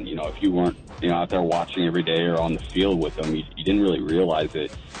session, you know, if you weren't, you know, out there watching every day or on the field with him, you didn't really realize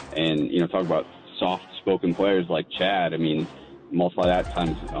it. And, you know, talk about soft-spoken players like Chad, I mean, multiply that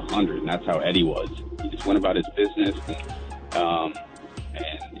times 100, and that's how Eddie was. He just went about his business, and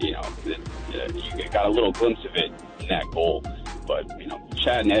you know, you got a little glimpse of it in that goal. But, you know,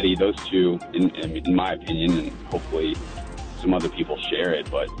 Chad and Eddie, those two, in my opinion, and hopefully some other people share it,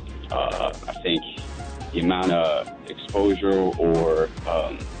 but I think the amount of exposure or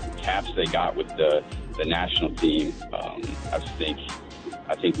caps they got with the national team,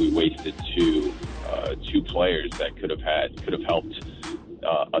 I think we wasted two players that could have helped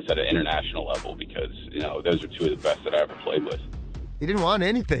us at an international level, because, you know, those are two of the best that I ever played with. He didn't want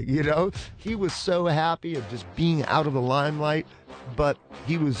anything, you know. He was so happy of just being out of the limelight, but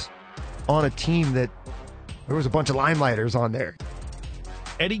he was on a team that there was a bunch of limelighters on there.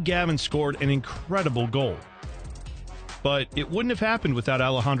 Eddie Gavin scored an incredible goal. But it wouldn't have happened without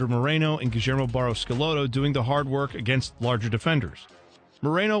Alejandro Moreno and Guillermo Barros Schelotto doing the hard work against larger defenders.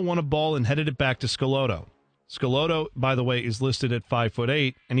 Moreno won a ball and headed it back to Schelotto. Schelotto, by the way, is listed at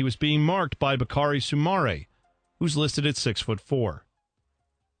 5'8", and he was being marked by Bakary Soumare, who's listed at 6'4".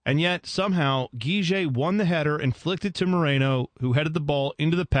 And yet, somehow, Guige won the header and flicked it to Moreno, who headed the ball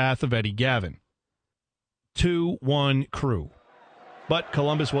into the path of Eddie Gavin. 2-1 Crew. But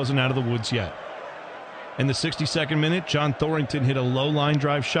Columbus wasn't out of the woods yet. In the 62nd minute, John Thorrington hit a low line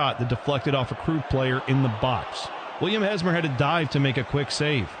drive shot that deflected off a Crew player in the box. William Hesmer had to dive to make a quick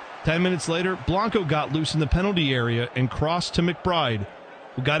save. 10 minutes later, Blanco got loose in the penalty area and crossed to McBride,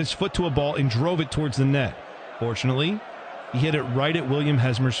 who got his foot to a ball and drove it towards the net. Fortunately, he hit it right at William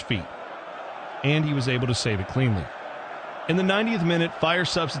Hesmer's feet, and he was able to save it cleanly. In the 90th minute, Fire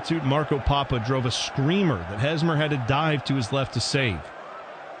substitute Marco Papa drove a screamer that Hesmer had to dive to his left to save.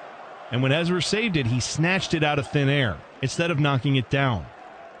 And when Hesmer saved it, he snatched it out of thin air instead of knocking it down.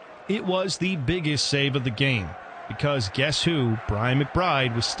 It was the biggest save of the game, because guess who? Brian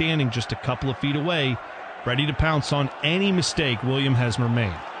McBride was standing just a couple of feet away, ready to pounce on any mistake William Hesmer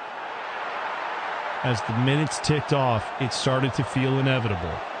made. As the minutes ticked off, it started to feel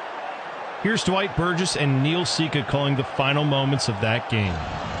inevitable. Here's Dwight Burgess and Neil Sika calling the final moments of that game.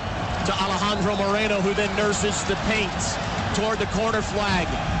 To Alejandro Moreno, who then nurses the paint toward the corner flag.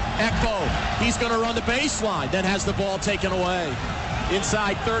 Ekbo, he's going to run the baseline, then has the ball taken away.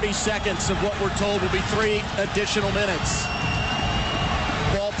 Inside 30 seconds of what we're told will be 3 additional minutes.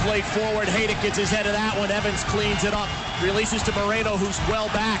 Ball played forward. Hejduk gets his head to that one. Evans cleans it up. Releases to Moreno, who's well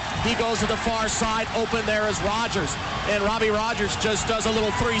back. He goes to the far side. Open there is Rogers. And Robbie Rogers just does a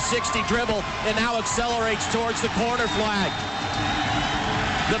little 360 dribble and now accelerates towards the corner flag.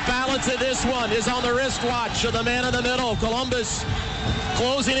 The balance of this one is on the wristwatch of the man in the middle. Columbus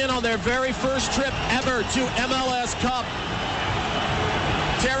closing in on their very first trip ever to MLS Cup.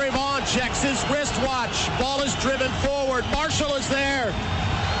 Terry Vaughn checks his wristwatch. Ball is driven forward. Marshall is there.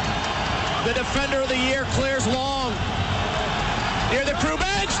 The defender of the year clears long. Near the Crew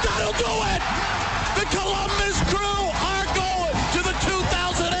bench. That'll do it. The Columbus Crew are going to the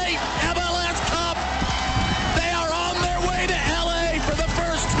 2008 MLS Cup. They are on their way to LA for the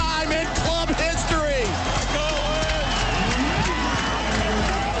first time in club history.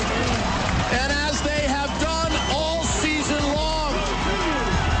 And as they have done all season long,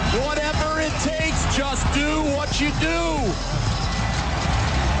 whatever it takes, just do what you do.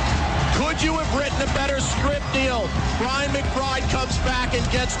 Could you have written a better script, Neil? Brian McBride comes back and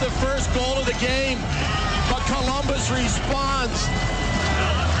gets the first goal of the game, but Columbus responds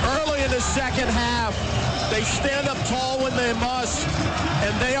early in the second half. They stand up tall when they must,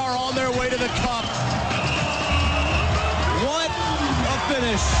 and they are on their way to the Cup. What a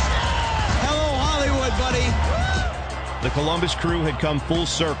finish. Hello, Hollywood, buddy. The Columbus Crew had come full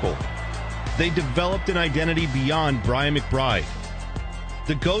circle. They developed an identity beyond Brian McBride.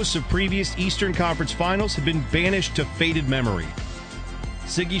 The ghosts of previous Eastern Conference finals had been banished to faded memory.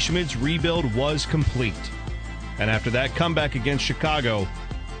 Sigi Schmid's rebuild was complete. And after that comeback against Chicago,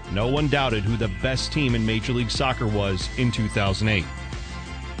 no one doubted who the best team in Major League Soccer was in 2008.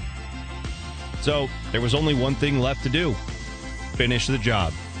 So there was only one thing left to do: finish the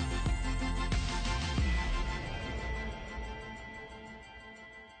job.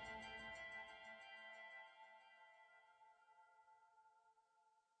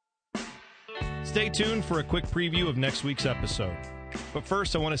 Stay tuned for a quick preview of next week's episode. But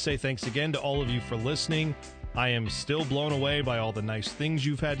first, I want to say thanks again to all of you for listening. I am still blown away by all the nice things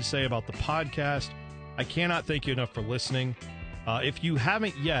you've had to say about the podcast. I cannot thank you enough for listening. If you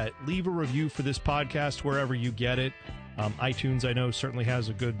haven't yet, leave a review for this podcast wherever you get it. iTunes, I know, certainly has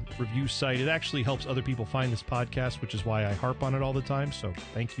a good review site. It actually helps other people find this podcast, which is why I harp on it all the time, so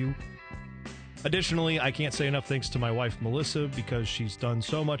thank you. Additionally, I can't say enough thanks to my wife, Melissa, because she's done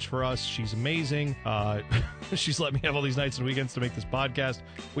so much for us. She's amazing. She's let me have all these nights and weekends to make this podcast.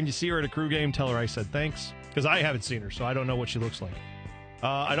 When you see her at a Crew game, tell her I said thanks, because I haven't seen her, so I don't know what she looks like.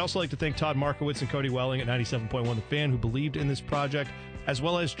 I'd also like to thank Todd Markowitz and Cody Welling at 97.1 The Fan, who believed in this project, as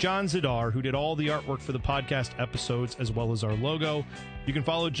well as John Zidar, who did all the artwork for the podcast episodes, as well as our logo. You can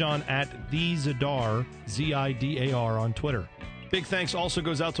follow John at TheZidar, Z-I-D-A-R, on Twitter. Big thanks also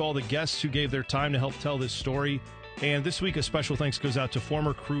goes out to all the guests who gave their time to help tell this story. And this week, a special thanks goes out to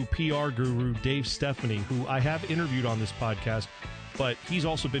former Crew PR guru Dave Stephanie, who I have interviewed on this podcast, but he's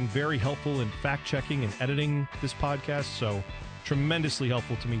also been very helpful in fact-checking and editing this podcast. So tremendously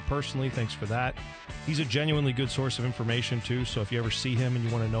helpful to me personally. Thanks for that. He's a genuinely good source of information, too, so if you ever see him and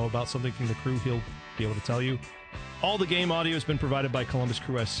you want to know about something from the Crew, he'll be able to tell you. All the game audio has been provided by Columbus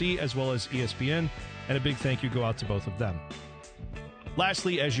Crew SC as well as ESPN, and a big thank you go out to both of them.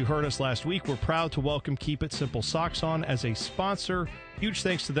 Lastly, as you heard us last week, we're proud to welcome Keep It Simple Socks on as a sponsor. Huge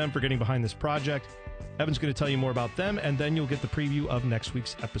thanks to them for getting behind this project. Evan's going to tell you more about them, and then you'll get the preview of next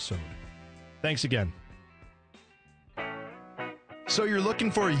week's episode. Thanks again. So you're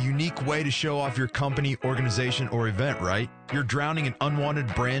looking for a unique way to show off your company, organization, or event, right? You're drowning in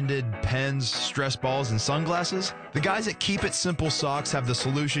unwanted branded pens, stress balls, and sunglasses? The guys at Keep It Simple Socks have the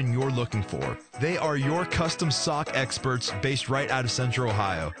solution you're looking for. They are your custom sock experts based right out of Central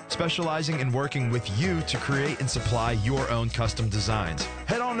Ohio, specializing in working with you to create and supply your own custom designs.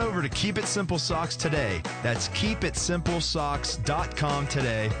 Head on over to Keep It Simple Socks today. That's keepitsimplesocks.com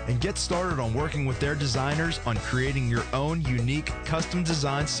today and get started on working with their designers on creating your own unique custom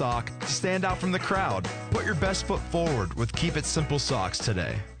design sock to stand out from the crowd. Put your best foot forward with Keep It Simple Socks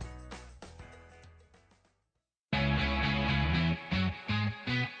today.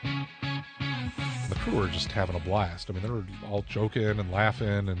 The Crew were just having a blast. I mean, they were all joking and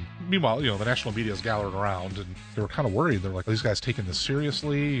laughing, and meanwhile, the national media is gathered around, and they were kind of worried. They're like, "Are these guys taking this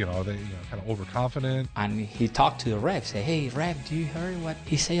seriously? They kind of overconfident." And he talked to the ref, say, "Hey, ref, do you hear what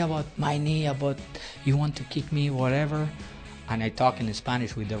he say about my knee, about you want to kick me, whatever?" And I talk in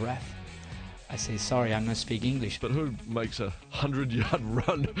Spanish with the ref. I say, "Sorry, I'm not speaking English." But who makes a 100-yard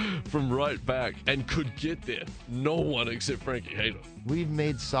run from right back and could get there? No one except Frankie Hejduk. We've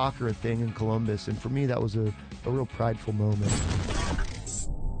made soccer a thing in Columbus, and for me, that was a real prideful moment.